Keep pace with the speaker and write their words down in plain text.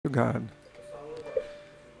of God.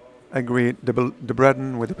 I greet the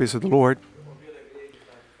brethren with the peace of the Lord.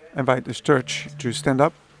 I invite this church to stand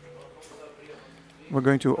up. We're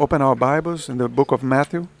going to open our Bibles in the book of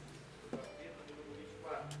Matthew.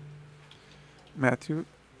 Matthew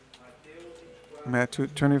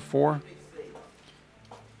 24.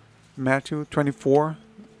 Matthew 24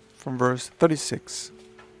 from verse 36.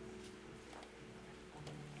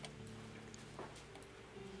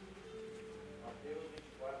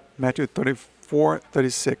 Matthew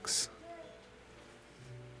 24:36.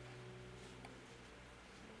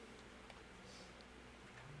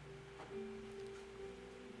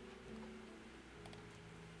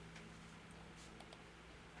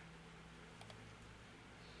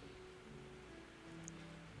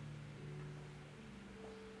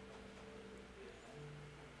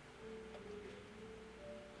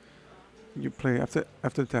 You play after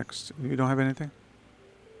the text. You don't have anything?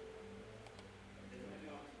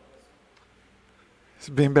 It's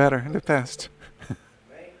been better in the past.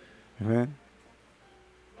 Amen.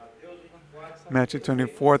 Matthew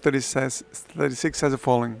 24:36 says the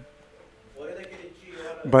following.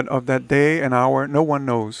 But of that day and hour no one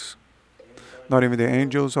knows, not even the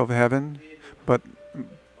angels of heaven, but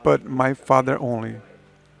my Father only.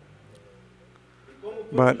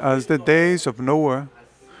 But as the days of Noah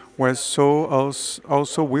were, so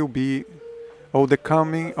also will be all the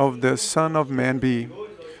coming of the Son of Man be.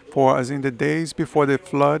 For as in the days before the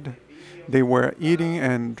flood, they were eating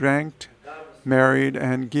and drank, married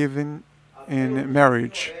and given in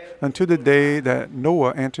marriage, until the day that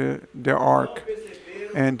Noah entered the ark,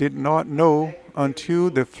 and did not know until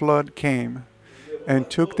the flood came, and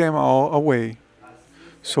took them all away.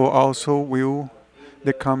 So also will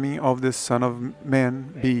the coming of the Son of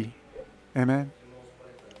Man be. Amen.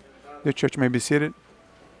 The church may be seated.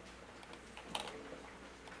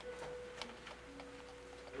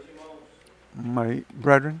 My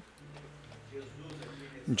brethren,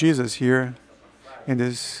 Jesus here in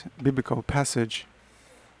this biblical passage,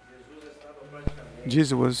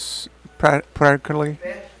 Jesus was practically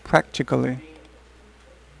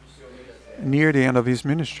near the end of his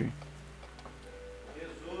ministry.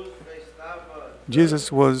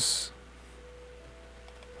 Jesus was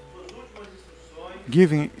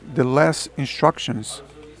giving the last instructions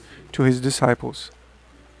to his disciples.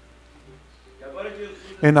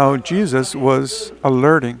 And now Jesus was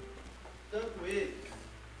alerting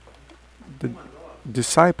the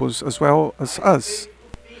disciples as well as us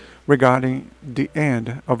regarding the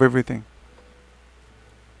end of everything.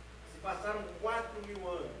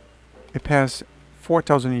 It passed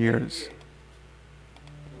 4,000 years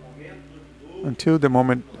until the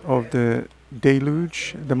moment of the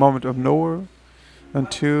deluge, the moment of Noah,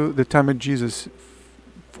 until the time of Jesus.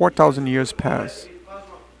 4,000 years passed.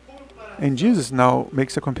 And Jesus now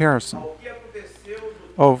makes a comparison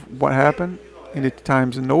of what happened in the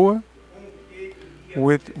times of Noah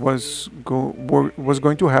with was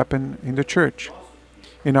going to happen in the church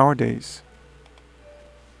in our days.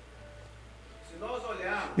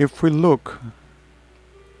 If we look,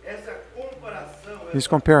 this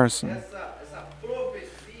comparison,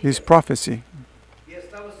 this prophecy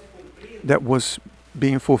that was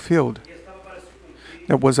being fulfilled,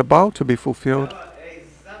 that was about to be fulfilled,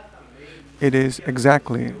 it is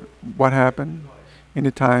exactly what happened in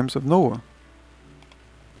the times of Noah.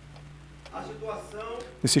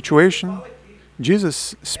 The situation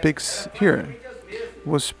Jesus speaks here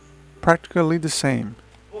was practically the same.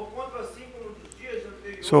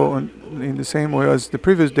 So in the same way as the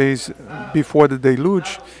previous days before the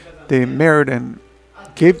deluge, they married and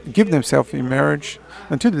give themselves in marriage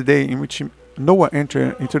until the day in which Noah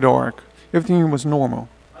entered into the ark. Everything was normal.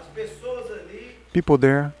 People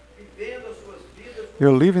there, they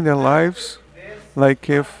were living their lives like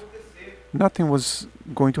if nothing was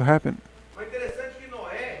going to happen.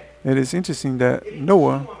 It is interesting that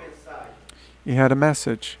Noah, he had a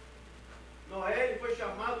message.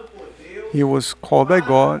 He was called by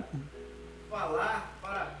God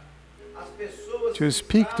to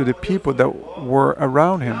speak to the people that were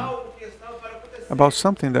around him about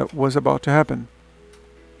something that was about to happen.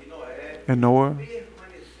 And Noah,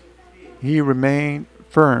 he remained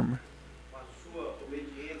firm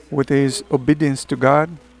with his obedience to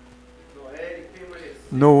God.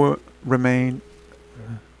 Noah remained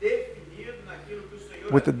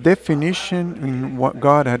with the definition in what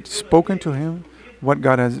God had spoken to him, what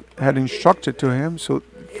God had instructed to him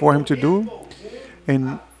for him to do.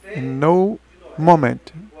 In no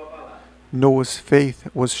moment, Noah's faith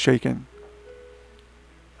was shaken.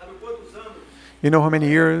 You know how many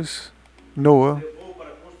years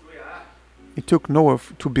it took Noah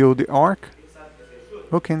to build the ark?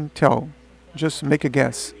 Who can tell? Just make a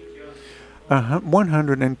guess.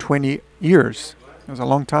 120 years. It was a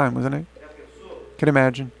long time, wasn't it? Can you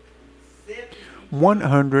imagine?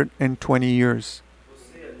 120 years.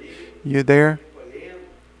 You're there,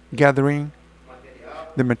 gathering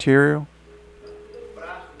the material.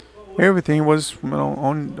 Everything was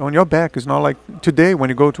on your back. It's not like today when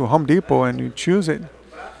you go to Home Depot and you choose it.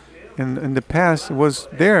 In the past, it was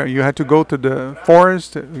there. You had to go to the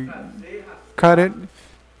forest, cut it,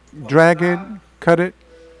 drag it, cut it.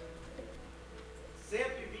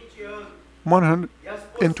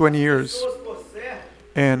 120 years.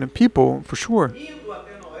 And people, for sure,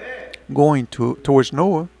 going towards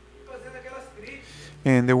Noah,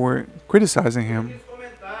 and they were criticizing him,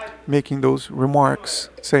 making those remarks,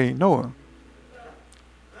 saying, Noah,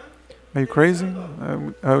 are you crazy?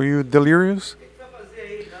 Are you delirious?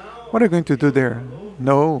 What are you going to do there?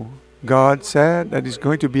 No, God said that it's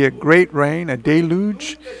going to be a great rain, a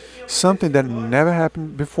deluge, something that never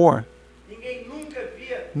happened before.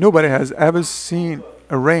 Nobody has ever seen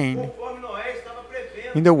a rain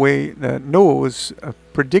in the way that Noah was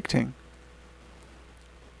predicting.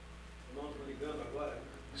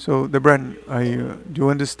 So, the brethren, do you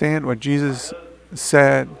understand what Jesus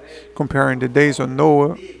said, comparing the days of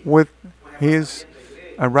Noah with his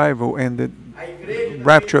arrival and the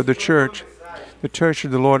rapture of the church? The church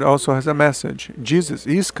of the Lord also has a message. Jesus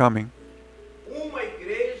is coming.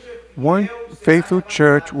 One faithful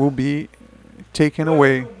church will be taken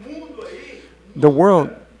away. The world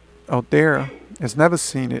out there has never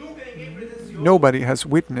seen it. Nobody has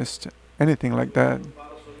witnessed anything like that.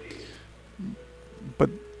 But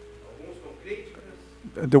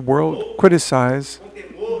the world criticizes,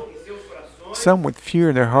 some with fear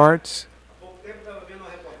in their hearts.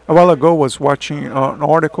 A while ago, I was watching an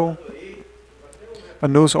article, a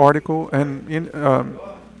news article, and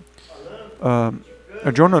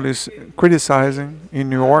a journalist criticizing in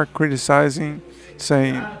New York, saying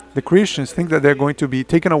the Christians think that they're going to be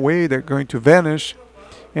taken away, they're going to vanish,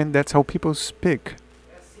 and that's how people speak.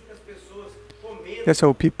 That's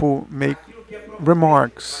how people make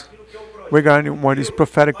remarks regarding what is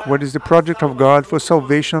prophetic, what is the project of God for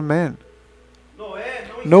salvation of man.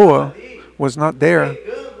 Noah was not there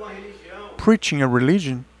preaching a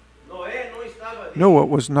religion. Noah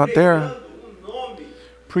was not there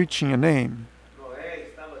preaching a name.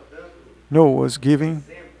 Noah was giving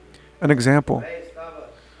an example.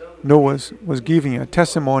 Noah was giving a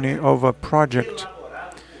testimony of a project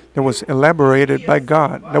that was elaborated by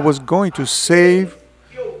God, that was going to save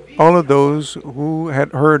all of those who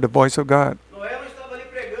had heard the voice of God.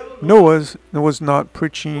 Noah was not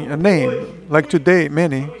preaching a name. Like today,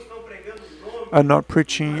 many are not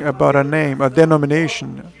preaching about a name, a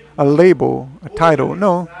denomination, a label, a title.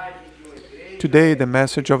 No. Today, the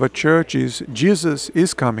message of a church is Jesus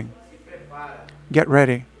is coming. Get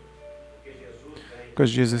ready,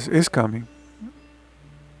 because Jesus is coming.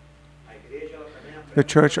 The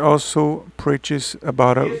church also preaches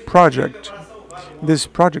about a project. This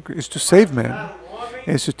project is to save man.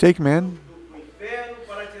 Is to take man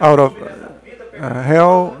out of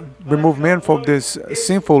hell, remove man from this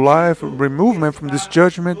sinful life, remove man from this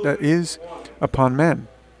judgment that is upon man.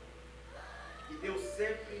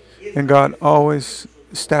 And God always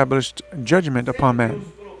established judgment upon man.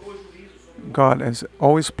 God has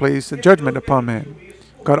always placed a judgment upon man.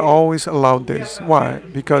 God always allowed this. Why?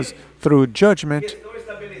 Because through judgment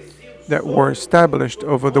that were established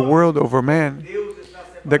over the world, over man,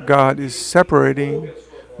 that God is separating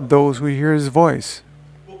those who hear His voice.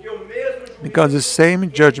 Because the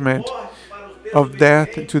same judgment of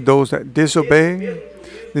death to those that disobey,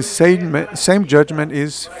 the same judgment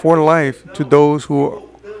is for life to those who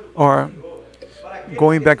are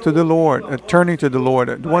going back to the Lord, turning to the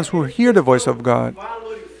Lord, the ones who hear the voice of God,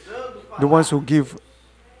 the ones who give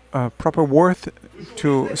proper worth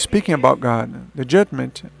to speaking about God. The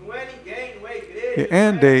judgment, the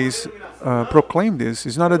end days proclaim this.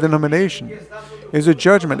 It's not a denomination. It's a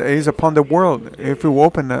judgment that is upon the world. If you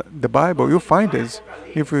open the Bible, you'll find this.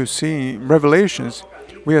 If you see Revelations,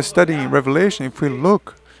 we are studying Revelation. If we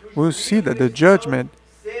look, we'll see that the judgment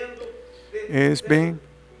is being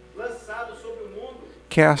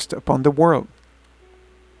cast upon the world.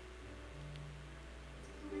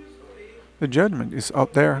 The judgment is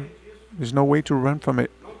out there. There's no way to run from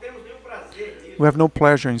it. We have no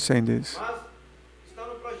pleasure in saying this.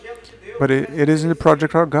 But it is in the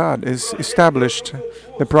project of God. It's established.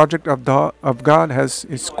 The project of God has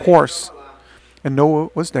its course. And Noah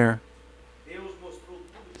was there.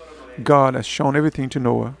 God has shown everything to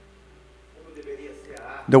Noah.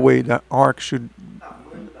 The way the ark should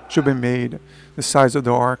be made, the size of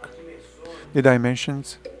the ark, the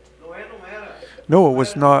dimensions. Noah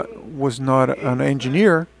was not an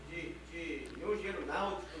engineer. He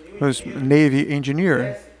was a Navy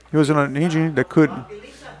engineer. He was not an engineer that could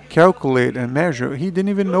calculate and measure. He didn't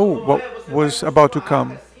even know what was about to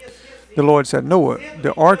come. The Lord said, Noah,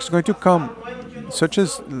 the ark is going to come, such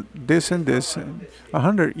as this and this.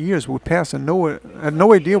 100 years would pass, and Noah had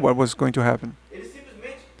no idea what was going to happen.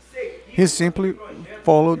 He simply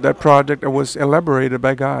followed that project that was elaborated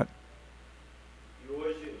by God.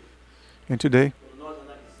 And today,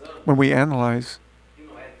 when we analyze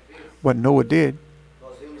what Noah did,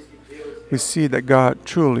 we see that God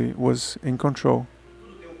truly was in control.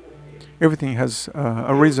 Everything has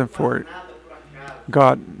a reason for it.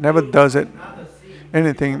 God never does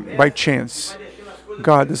anything by chance.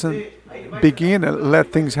 God doesn't begin and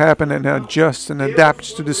let things happen and adjust and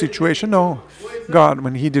adapt to the situation. No. God,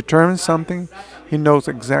 when He determines something, He knows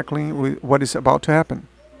exactly what is about to happen.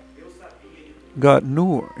 God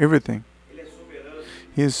knew everything.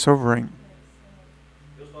 He is sovereign.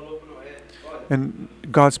 And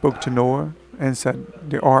God spoke to Noah and said,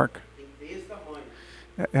 the ark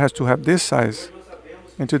has to have this size.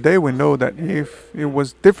 And today we know that if it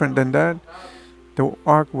was different than that, the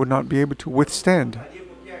ark would not be able to withstand.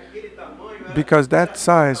 Because that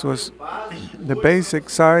size was the basic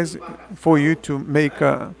size for you to make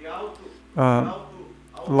a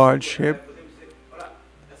large ship.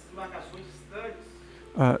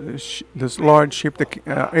 This large ship that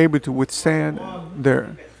are able to withstand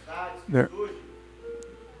the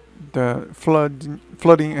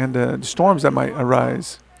flooding and the storms that might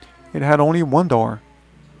arise. It had only one door.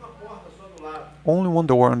 Only one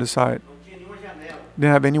door on the side.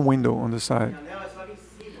 Didn't have any window on the side.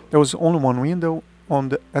 There was only one window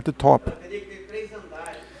at the top.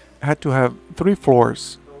 Had to have 3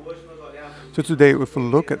 floors. So today, if we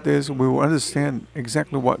look at this, we will understand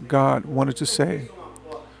exactly what God wanted to say.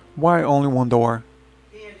 Why only one door?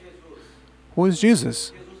 Who is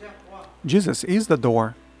Jesus? Jesus is the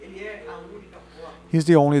door. He's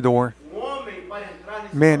the only door.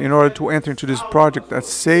 Man, in order to enter into this project that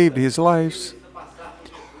saved his lives,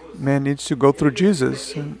 man needs to go through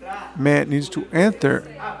Jesus. Man needs to enter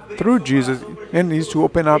through Jesus and needs to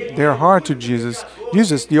open up their heart to Jesus.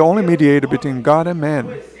 Jesus, the only mediator between God and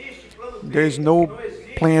man. There is no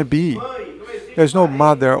plan B. There's no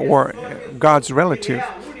mother or God's relative.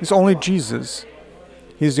 It's only Jesus.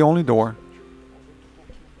 He's the only door.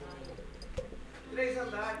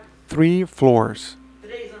 3 floors.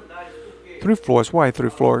 3 floors. Why 3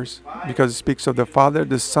 floors? Because it speaks of the Father,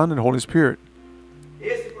 the Son, and the Holy Spirit.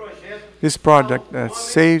 This project that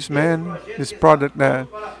saves man, this project that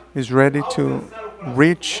is ready to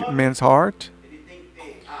reach man's heart,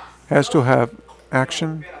 has to have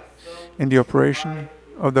action in the operation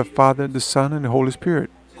of the Father, the Son, and the Holy Spirit.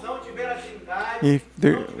 If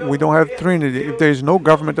we don't have Trinity, if there is no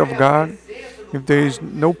government of God, if there is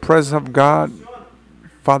no presence of God,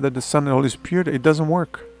 Father, the Son, and the Holy Spirit, it doesn't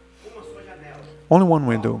work. Only one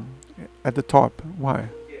window at the top. Why?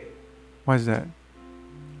 Why is that?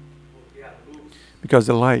 Because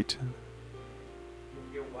the light,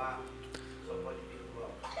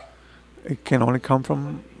 it can only come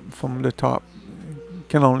from the top. It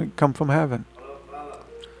can only come from heaven.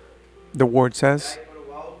 The word says,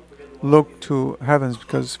 look to heavens,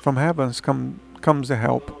 because from heavens comes the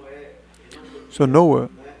help. So Noah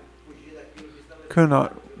could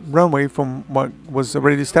not run away from what was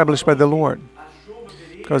already established by the Lord.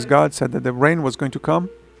 Because God said that the rain was going to come.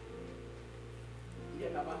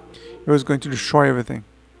 It was going to destroy everything.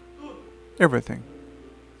 Everything.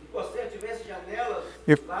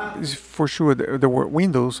 If for sure there were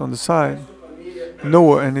windows on the side,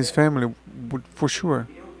 Noah and his family would for sure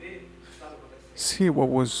see what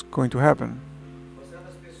was going to happen.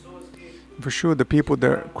 For sure the people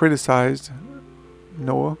that criticized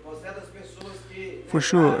Noah, for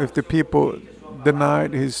sure if the people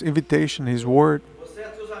denied his invitation, his word,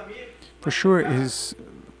 for sure his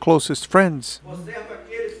closest friends,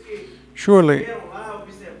 surely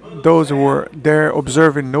those who were there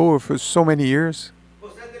observing Noah for so many years,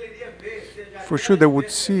 for sure they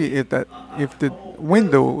would see it, that if the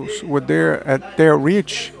windows were there at their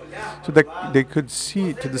reach, so that they could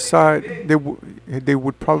see to the side, they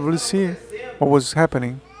would probably see what was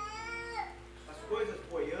happening.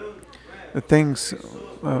 The things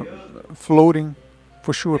floating,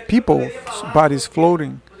 for sure, people's bodies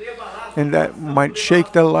floating, and that might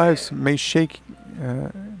shake their lives, may shake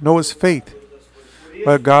Noah's faith.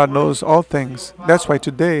 But God knows all things. That's why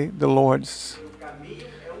today the Lord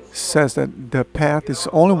says that the path is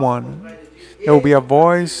only one. There will be a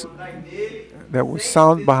voice that will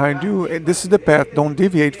sound behind you. This is the path. Don't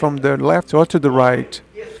deviate from the left or to the right.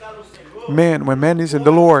 Man, when man is in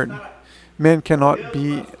the Lord, man cannot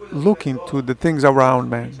be looking to the things around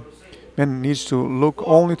man. Man needs to look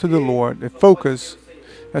only to the Lord. The focus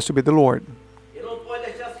has to be the Lord.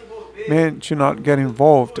 Man should not get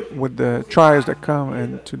involved with the trials that come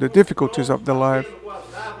and to the difficulties of the life,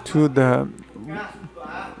 to the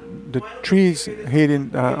trees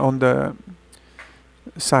hidden on the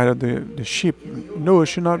side of the ship. Noah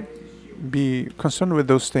should not be concerned with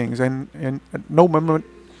those things. And at no moment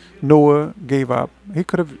Noah gave up. He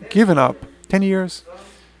could have given up 10 years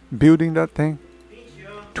building that thing,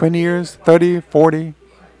 20 years, 30, 40.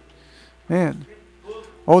 Man,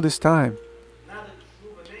 all this time,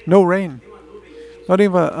 no rain, not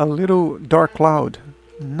even a little dark cloud,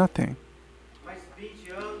 nothing.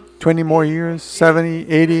 20 more years,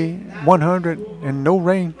 70, 80, 100, and no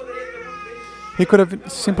rain. He could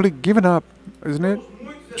have simply given up, isn't it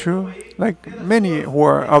true? Like many who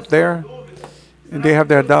are out there, and they have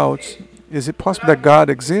their doubts. Is it possible that God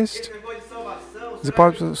exists? Is it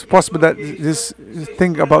possible that this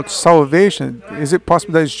thing about salvation, is it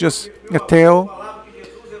possible that it's just a tale?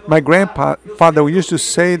 My grandfather used to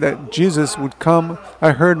say that Jesus would come.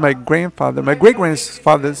 I heard my grandfather, my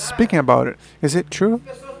great-grandfather speaking about it. Is it true?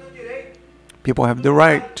 People have the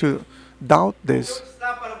right to doubt this,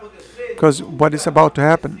 because what is about to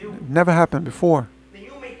happen never happened before.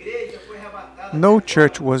 No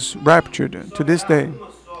church was raptured to this day.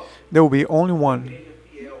 There will be only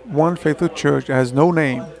one faithful church that has no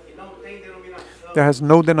name, that has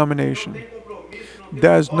no denomination,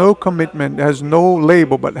 that has no commitment, that has no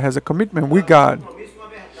label, but has a commitment with God.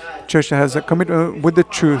 Church that has a commitment with the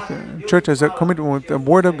truth. Church has a commitment with the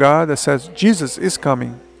Word of God that says Jesus is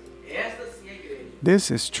coming.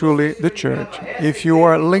 This is truly the church. If you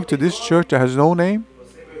are linked to this church that has no name,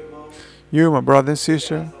 you, my brother and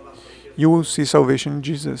sister, you will see salvation in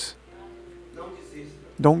Jesus.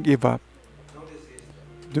 Don't give up.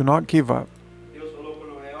 Do not give up.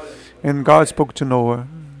 And God spoke to Noah.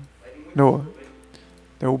 Noah,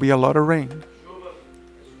 there will be a lot of rain.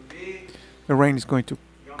 The rain is going to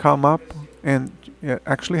come up, and it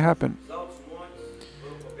actually happened.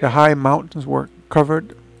 The high mountains were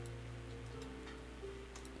covered.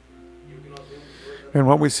 And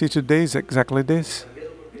what we see today is exactly this.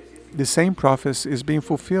 The same prophecy is being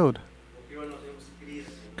fulfilled.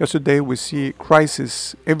 Because today we see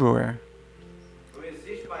crisis everywhere.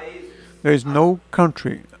 There is no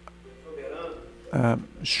country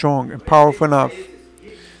strong and powerful enough.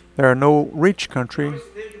 There are no rich country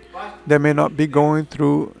that may not be going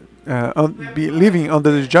through, be living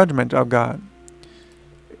under the judgment of God.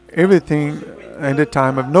 Everything in the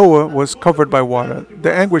time of Noah was covered by water.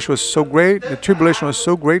 The anguish was so great, the tribulation was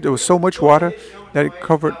so great, there was so much water that it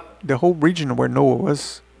covered the whole region where Noah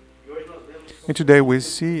was. And today we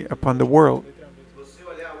see upon the world.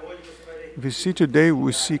 If you see today,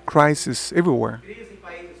 we see crisis everywhere.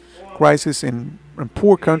 Crisis in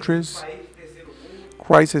poor countries,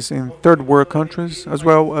 crisis in third world countries, as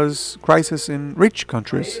well as crisis in rich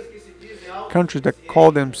countries. Countries that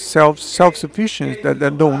call themselves self-sufficient, that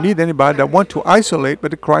don't need anybody, that want to isolate,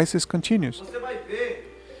 but the crisis continues.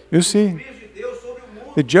 You see,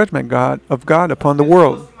 the judgment of God upon the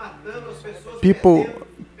world. People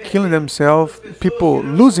killing themselves, people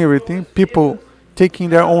losing everything, people taking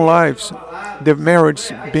their own lives, their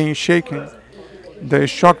marriage being shaken, the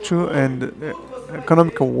structure and the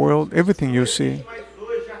economical world, everything you see.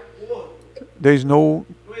 There is no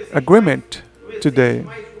agreement today.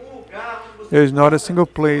 There is not a single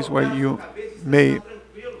place where you may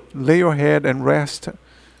lay your head and rest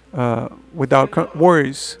without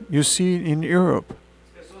worries. You see in Europe,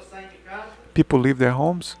 people leave their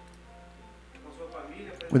homes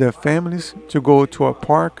with their families to go to a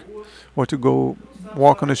park or to go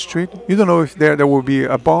walk on the street. You don't know if there will be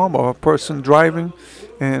a bomb or a person driving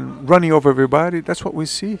and running over everybody. That's what we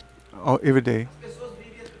see every day.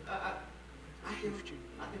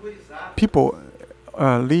 People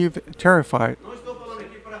live terrified.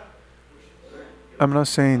 I'm not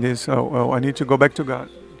saying this, I need to go back to God.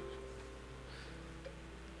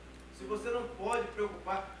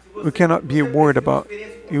 We cannot be worried about,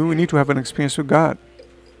 you need to have an experience with God.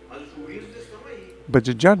 But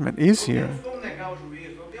the judgment is here.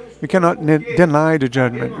 We cannot deny the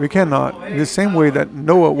judgment. We cannot. In the same way that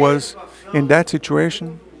Noah was in that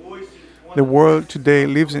situation, the world today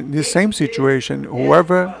lives in the same situation.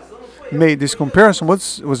 Whoever made this comparison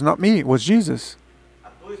was not me, it was Jesus.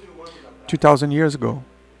 2,000 years ago.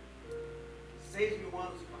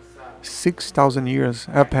 6,000 years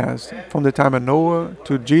have passed from the time of Noah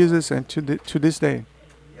to Jesus and to this day.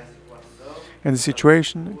 And the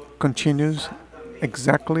situation continues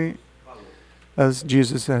exactly as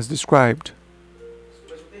Jesus has described.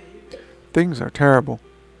 Things are terrible.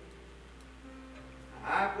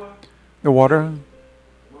 The water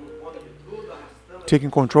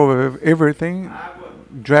taking control of everything,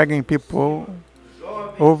 dragging people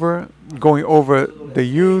over, going over the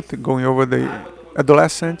youth, going over the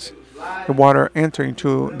adolescents. The water entering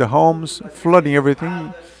into the homes, flooding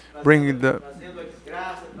everything, bringing the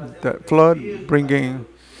flood, bringing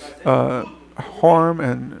harm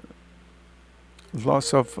and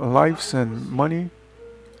loss of lives and money.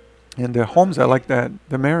 And the homes are like that.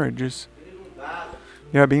 The marriages,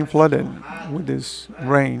 they are being flooded with this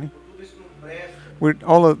rain, with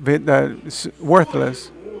all of it that is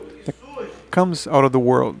worthless, that comes out of the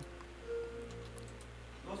world.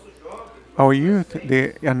 Our youth,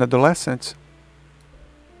 and adolescents,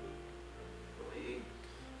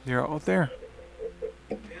 they are out there,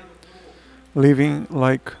 living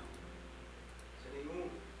like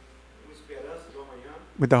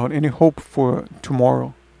without any hope for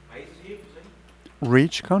tomorrow.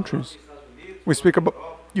 Rich countries. We speak about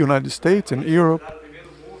United States and Europe,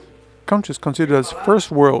 countries considered as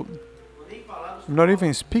first world. I'm not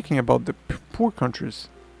even speaking about the poor countries.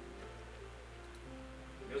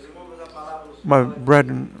 My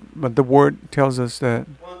brethren, but the word tells us that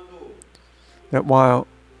while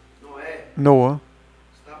Noah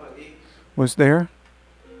was there,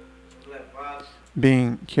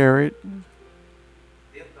 being carried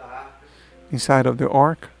inside of the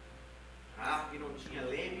ark,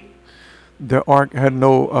 the ark had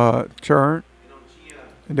no turn,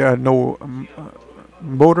 there had no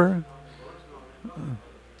motor,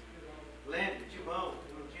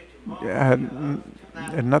 it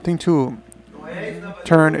had nothing to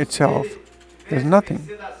turn itself. There's nothing.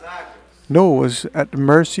 Noah was at the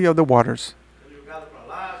mercy of the waters,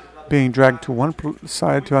 being dragged to one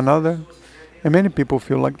side to another, and many people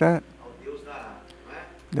feel like that.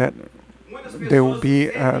 That there will be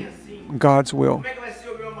God's will.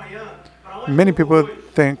 Many people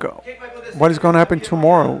think, what is going to happen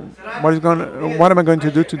tomorrow? What am I going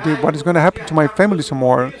to do today? What is going to happen to my family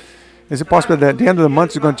tomorrow? Is it possible that at the end of the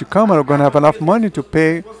month is going to come and I'm going to have enough money to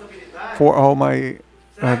pay for all my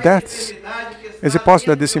debts? Is it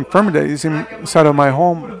possible that this infirmity is inside of my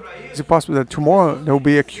home? Is it possible that tomorrow there will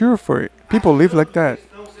be a cure for it? People live like that,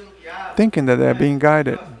 thinking that they're being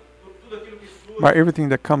guided by everything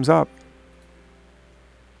that comes up.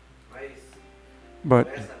 But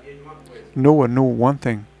Noah knew one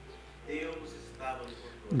thing.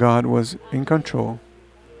 God was in control.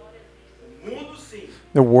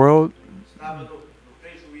 The world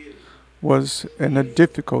was in a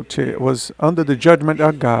difficulty, was under the judgment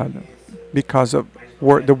of God because of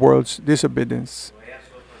the world's disobedience.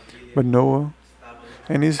 But Noah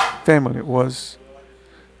and his family was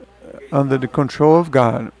under the control of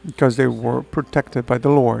God because they were protected by the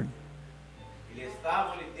Lord.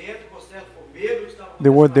 They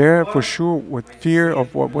were there for sure with fear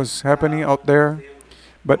of what was happening out there,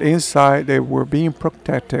 but inside they were being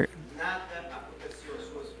protected.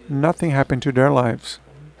 Nothing happened to their lives.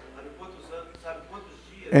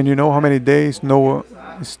 And you know how many days Noah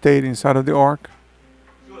stayed inside of the ark?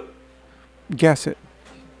 Guess it.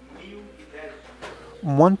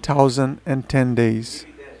 1,010 days.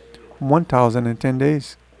 1,010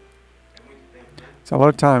 days. It's a lot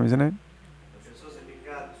of time, isn't it?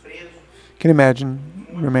 Can you imagine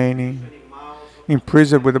remaining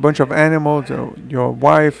imprisoned with a bunch of animals, your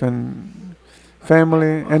wife and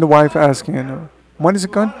family, and the wife asking, when is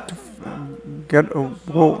it going to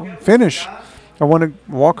finish? I want to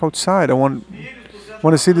walk outside. I want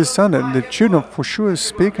to see the sun. And the children for sure is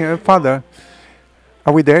speaking, Father,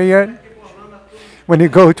 are we there yet? When you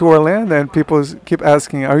go to Orlando and people keep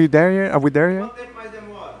asking, are you there yet? Are we there yet?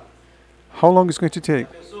 How long is it going to take?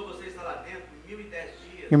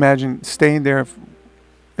 Imagine staying there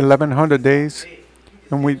 1,100 days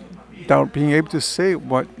and without being able to say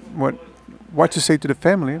what to say to the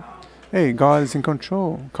family. Hey, God is in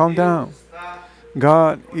control. Calm down.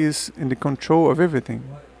 God is in the control of everything.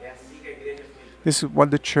 This is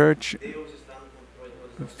what the church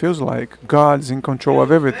feels like. God is in control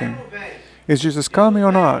of everything. Is Jesus coming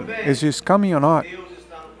or not? Is Jesus coming or not?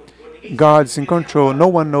 God's in control. No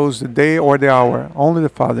one knows the day or the hour. Only the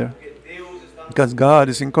Father. Because God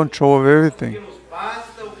is in control of everything.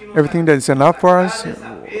 Everything that is enough for us,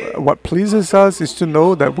 what pleases us is to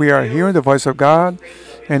know that we are hearing the voice of God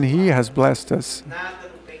and He has blessed us.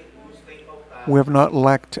 We have not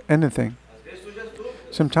lacked anything.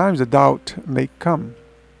 Sometimes the doubt may come.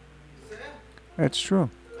 That's true.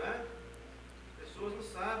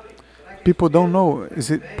 People don't know.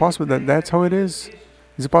 Is it possible that that's how it is?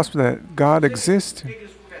 Is it possible that God exists?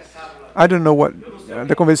 I don't know what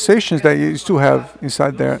the conversations that you used to have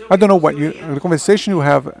inside there. I don't know what the conversation you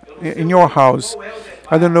have in your house.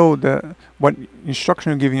 I don't know what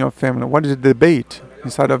instruction you give in your family. What is the debate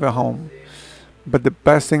inside of your home? But the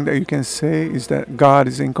best thing that you can say is that God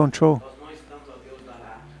is in control.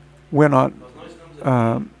 We're not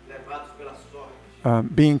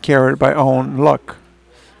being carried by our own luck.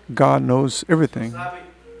 God knows everything.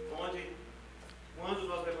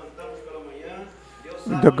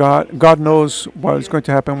 God knows what is going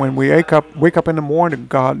to happen when we wake up in the morning.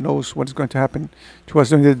 God knows what is going to happen to us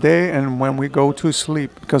during the day and when we go to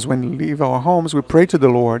sleep. Because when we leave our homes, we pray to the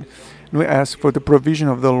Lord and we ask for the provision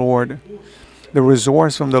of the Lord, the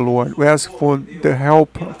resource from the Lord. We ask for the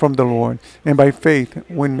help from the Lord. And by faith,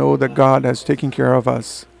 we know that God has taken care of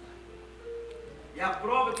us.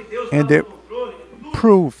 And the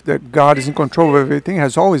proof that God is in control of everything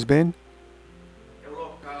has always been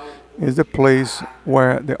is the place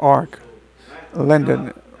where the ark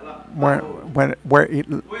landed, where it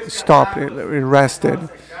stopped, it rested.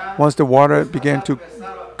 Once the water began to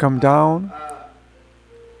come down,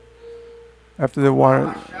 after the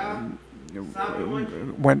water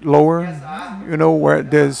went lower, you know where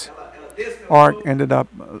this ark ended up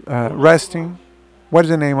resting? What is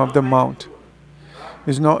the name of the mount?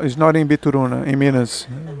 It's not in Bituruna, in Minas.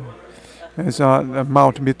 It's not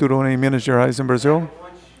Mount Bituruna in Minas Gerais in Brazil.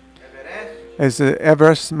 Is it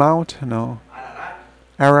Everest Mount? No.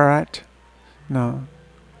 Ararat? No.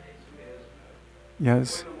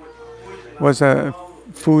 Yes. Was a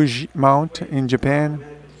Fuji Mount in Japan?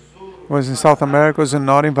 Was in South America? Was it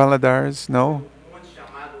not in Valadares? No.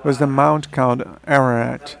 Was the mount called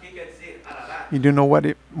Ararat? You do know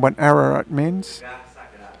what Ararat means?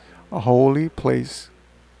 A holy place.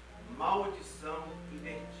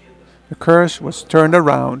 The curse was turned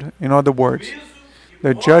around. In other words,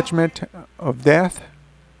 the judgment of death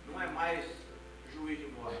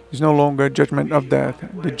is no longer judgment of death.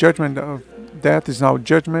 The judgment of death is now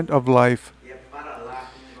judgment of life.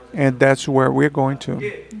 And that's where we're going to.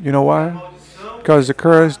 You know why? Because the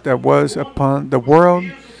curse that was upon the world,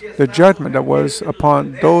 the judgment that was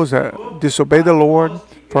upon those that disobey the Lord,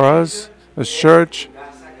 for us, the church,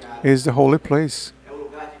 is the holy place.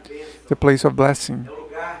 The place of blessing.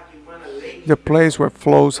 The place where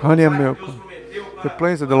flows honey and milk. The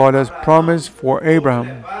place that the Lord has promised for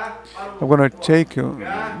Abraham. I'm going to take you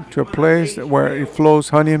to a place where it flows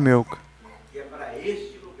honey and milk.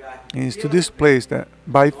 And it's to this place that,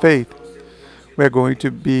 by faith, we're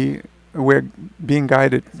being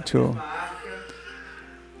guided to.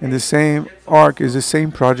 And the same ark is the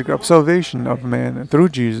same project of salvation of man through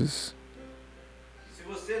Jesus.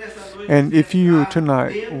 And if you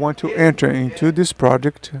tonight want to enter into this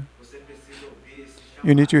project,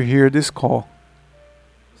 you need to hear this call.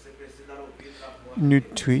 You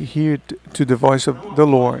need to hear to the voice of the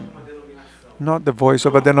Lord, not the voice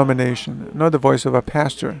of a denomination, not the voice of a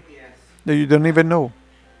pastor that you don't even know.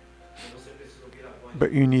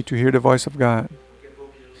 But you need to hear the voice of God,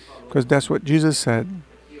 because that's what Jesus said.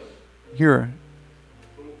 Here,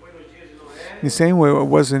 the same way it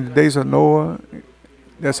was in the days of Noah,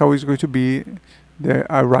 that's how it's going to be the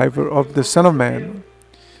arrival of the Son of Man.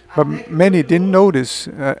 But many didn't notice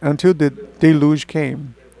until the deluge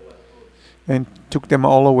came and took them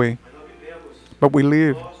all away. But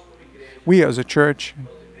we as a church,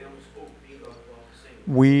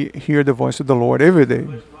 we hear the voice of the Lord every day.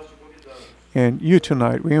 And you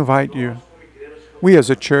tonight, we invite you. We as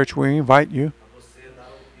a church, we invite you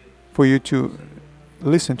for you to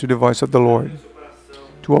listen to the voice of the Lord,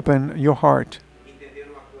 to open your heart,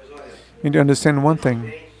 and to understand one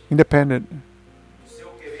thing, independent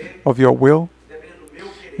of your will,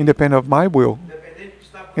 independent of my will,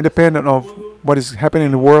 independent of what is happening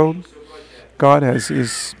in the world, God has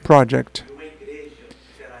His project.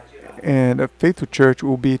 And a faithful church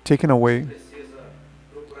will be taken away.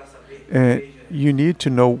 And you need to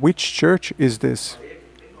know which church is this.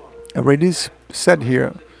 Already said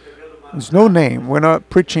here, there's no name. We're not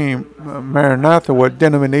preaching Maranatha or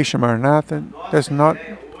denomination Maranatha. That's not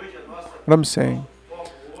what I'm saying.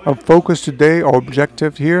 Our focus today, our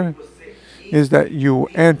objective here, is that you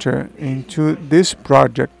enter into this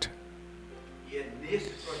project.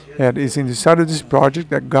 And it's inside of this project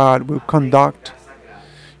that God will conduct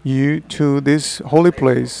you to this holy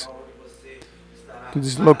place, to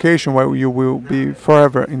this location where you will be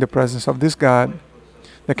forever in the presence of this God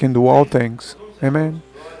that can do all things. Amen.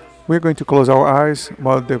 We're going to close our eyes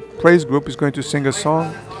while the praise group is going to sing a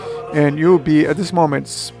song, and you'll be at this moment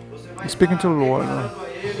speaking to the Lord.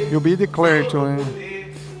 You'll be declaring to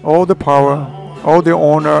Him all the power, all the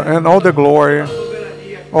honor, and all the glory,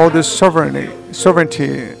 all the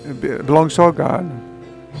sovereignty belongs to our God.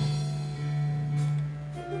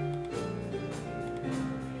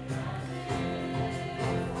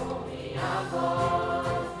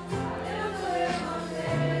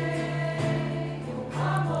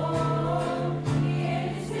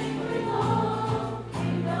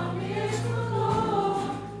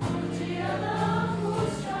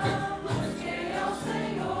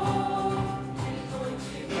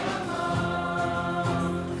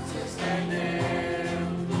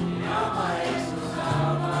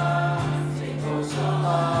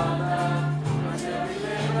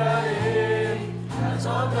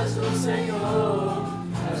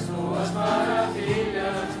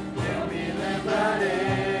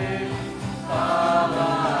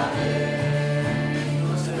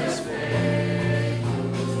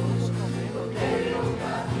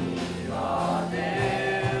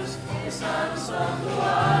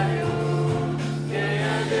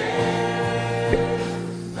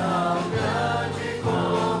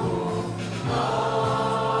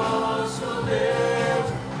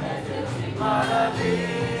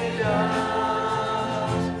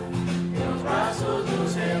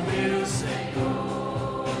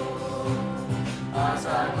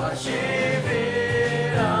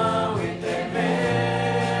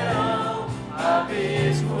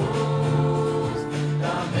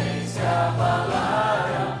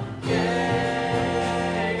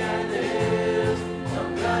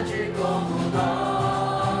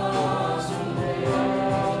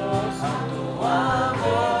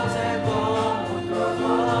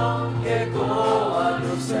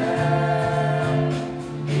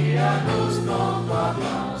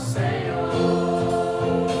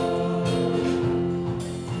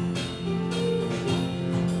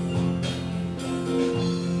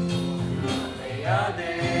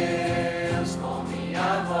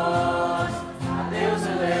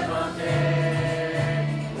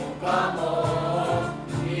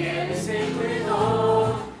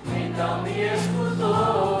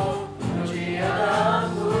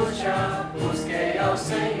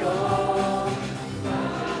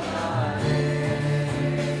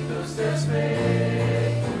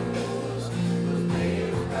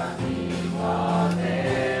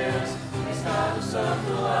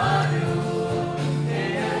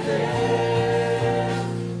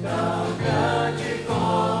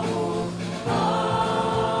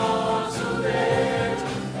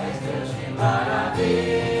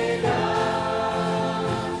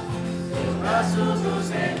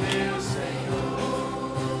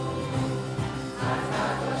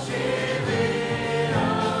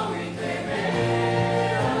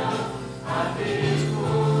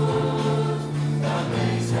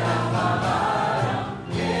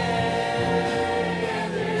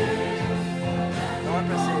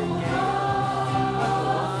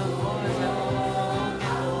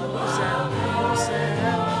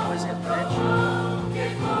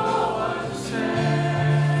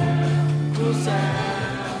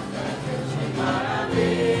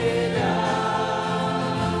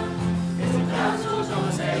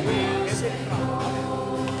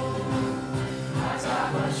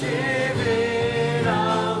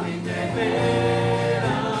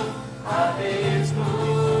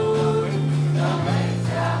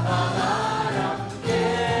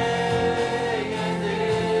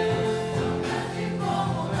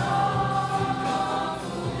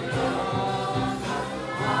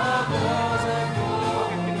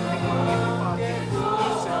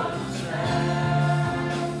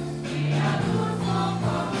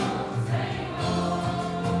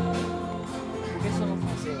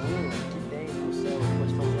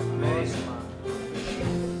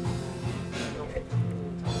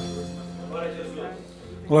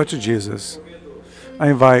 Glory to Jesus. I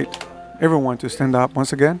invite everyone to stand up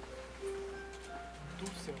once again.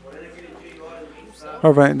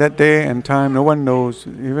 However, in that day and time, no one knows,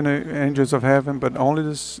 even the angels of heaven, but only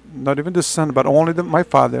this, not even the Son, but only my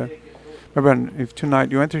Father. My brethren, if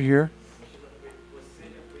tonight you enter here,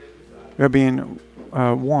 you are being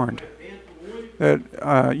warned that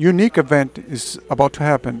a unique event is about to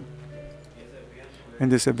happen. And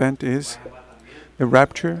this event is the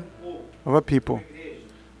rapture of a people,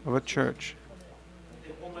 of a church.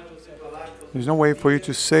 There's no way for you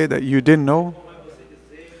to say that you didn't know.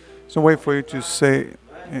 There's no way for you to say,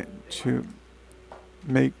 to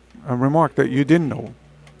make a remark that you didn't know.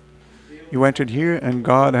 You entered here and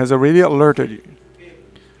God has already alerted you.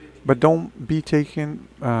 But don't be taken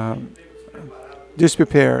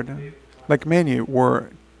disprepared, like many were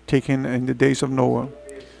taken in the days of Noah,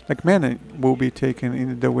 like many will be taken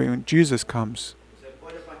in the way when Jesus comes.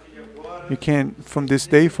 You can, from this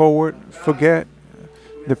day forward, forget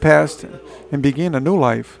the past and begin a new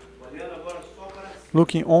life,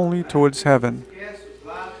 looking only towards heaven.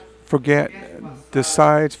 Forget the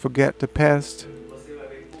sides, forget the past,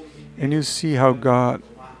 and you see how God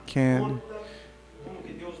can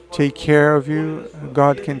take care of you.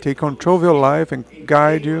 God can take control of your life and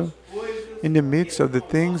guide you in the midst of the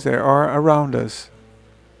things that are around us.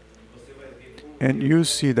 And you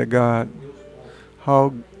see that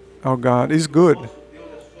how God is good,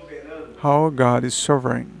 how God is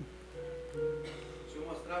sovereign.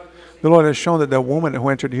 The Lord has shown that the woman who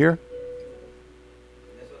entered here,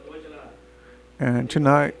 and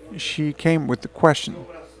tonight she came with the question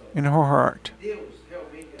in her heart: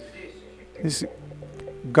 Is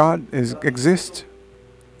exists?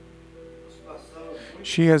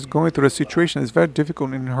 She is going through a situation that's very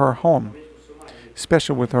difficult in her home,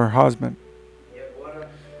 especially with her husband.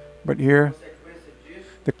 But here,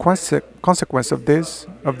 the consequence of this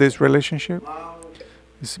relationship,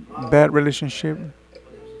 this bad relationship,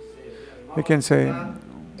 we can say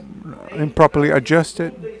improperly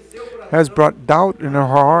adjusted, has brought doubt in her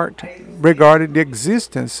heart regarding the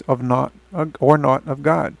existence of not of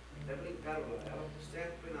God.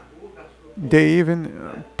 They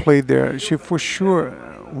even played there. She for sure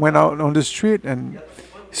went out on the street and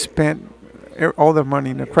spent all the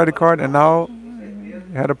money in a credit card, and now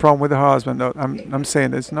had a problem with her husband. No, I'm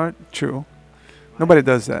saying it's not true. Nobody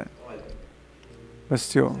does that. But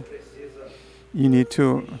still, you need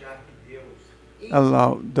to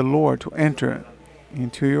allow the Lord to enter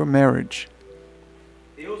into your marriage.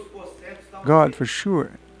 God for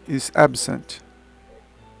sure is absent.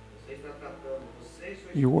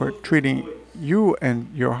 You are treating you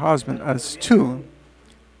and your husband as two,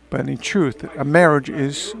 but in truth, a marriage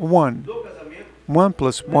is one. 1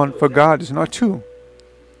 plus 1 for God is not 2.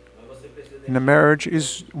 And a marriage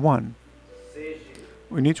is one.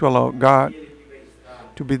 We need to allow God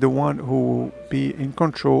to be the one who will be in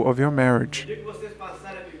control of your marriage.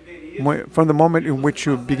 From the moment in which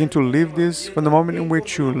you begin to live this, from the moment in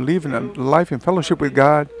which you live in a life in fellowship with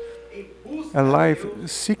God, a life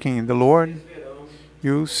seeking the Lord,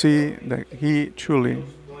 you see that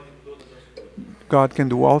God can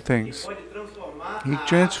do all things. He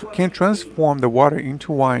can transform the water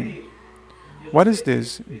into wine. What is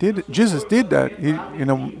this? Jesus did that. In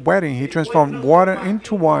a wedding, he transformed water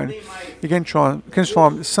into wine. He can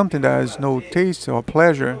transform something that has no taste or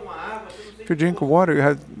pleasure. If you drink water, you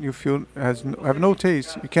have no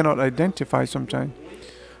taste. You cannot identify sometimes,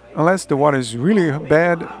 unless the water is really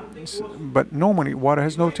bad. But normally, water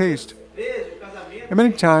has no taste. And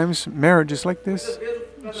many times, marriage is like this.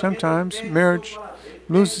 Sometimes marriage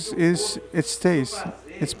loses its taste,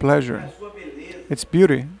 its pleasure, its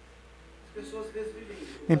beauty.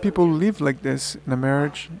 And people live like this in a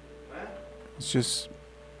marriage. It's just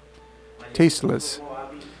tasteless.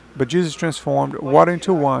 But Jesus transformed water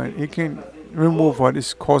into wine. He can remove what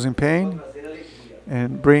is causing pain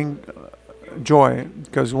and bring joy.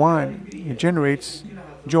 Because wine, it generates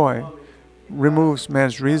joy, removes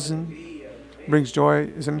man's reason, brings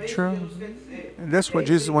joy. Isn't it true? And that's what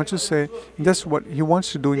Jesus wants to say. And that's what He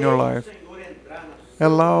wants to do in your life.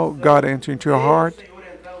 Allow God to enter into your heart.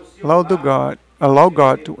 Allow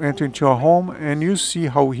God to enter into your home, and you see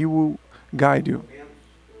how He will guide you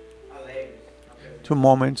to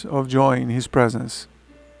moments of joy in His presence.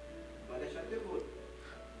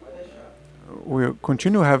 We'll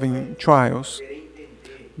continue having trials,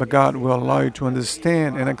 but God will allow you to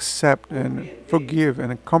understand and accept and forgive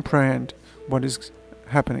and comprehend what is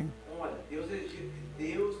happening.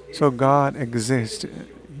 So God exists.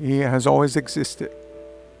 He has always existed.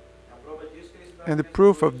 And the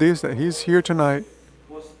proof of this, that He's here tonight,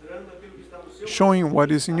 showing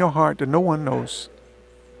what is in your heart that no one knows.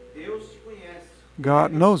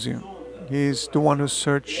 God knows you. He is the one who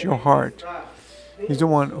searches your heart. He's the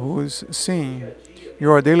one who is seeing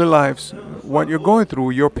your daily lives, what you're going through,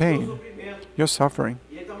 your pain, your suffering.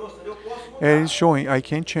 And He's showing, I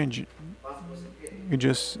can change it. You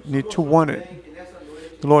just need to want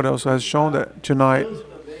it. The Lord also has shown that tonight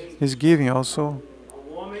He's giving also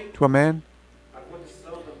to a man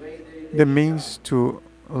the means to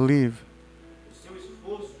live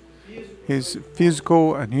his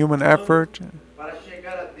physical and human effort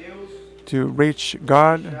to reach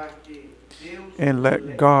God and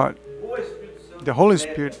let God, the Holy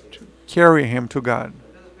Spirit, carry him to God.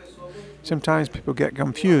 Sometimes people get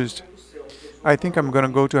confused. I think I'm going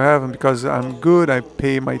to go to heaven because I'm good, I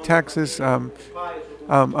pay my taxes, I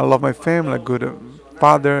love my family, I'm a good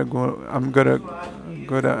father, I'm a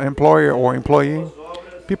good employer or employee.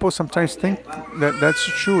 People sometimes think that that's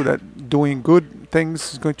true, that doing good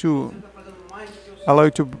things is going to allow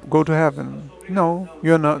you to go to heaven. No,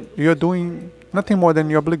 you're not. You're doing nothing more than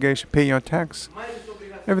your obligation, paying your tax,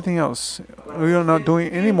 everything else. You're not doing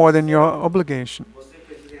any more than your obligation.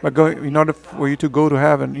 But in order for you to go to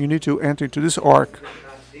heaven, you need to enter into this ark.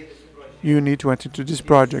 You need to enter into this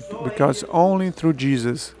project because only through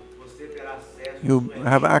Jesus you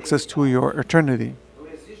have access to your eternity.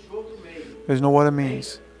 There's no other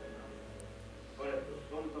means.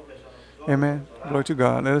 Amen. Glory to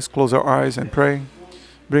God. Let us close our eyes and pray.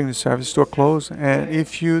 Bring the service to a close. And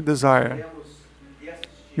if you desire,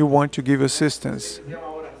 you want to give assistance,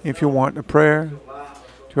 if you want a prayer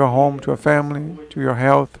to your home, to your family, to your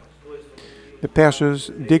health, the pastors,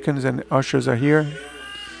 deacons, and ushers are here.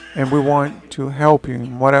 And we want to help you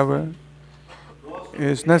in whatever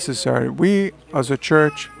is necessary. We, as a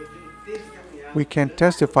church, we can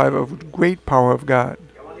testify of the great power of God.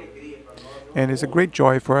 And it's a great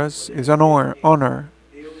joy for us. It's an honor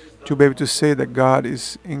to be able to say that God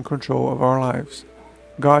is in control of our lives.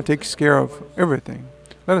 God takes care of everything.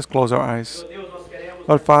 Let us close our eyes.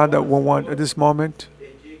 Lord Father, we want at this moment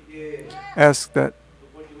ask that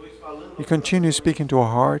you continue speaking to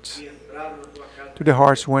our hearts, to the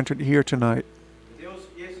hearts who entered here tonight,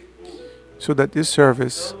 so that this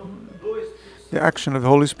service, the action of the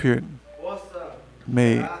Holy Spirit,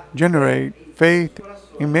 may generate faith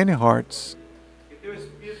in many hearts,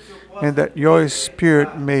 and that your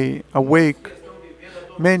Spirit may awake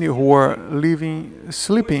many who are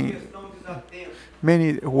sleeping,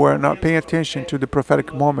 many who are not paying attention to the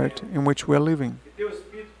prophetic moment in which we are living.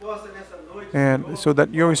 And so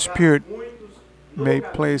that your Spirit may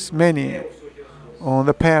place many on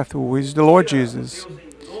the path who is the Lord Jesus.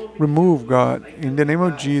 Remove, God, in the name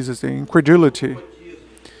of Jesus, the incredulity,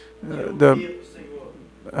 the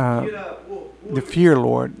fear,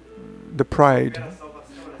 Lord, the pride,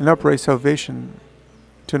 and upright salvation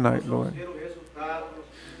tonight, Lord,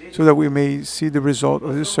 so that we may see the result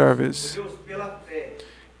of this service,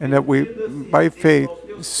 and that we, by faith,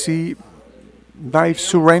 see life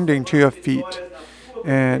surrendering to your feet,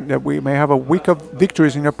 and that we may have a week of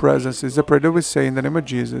victories in your presence. Is the prayer that we say in the name of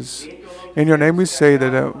Jesus. In your name we say that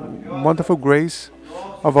the wonderful grace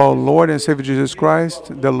of our Lord and Savior Jesus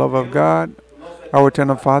Christ, the love of God, our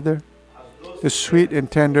eternal Father, the sweet and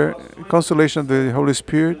tender consolation of the Holy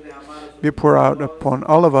Spirit be poured out upon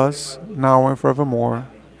all of us, now and forevermore.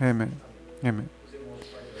 Amen. Amen.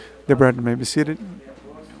 The brethren may be seated.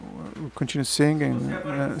 We'll continue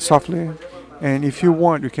singing softly. And if you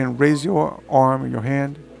want, you can raise your arm or your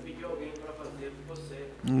hand.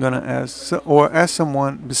 I'm going to ask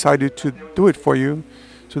someone beside you to do it for you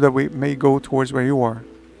so that we may go towards where you are.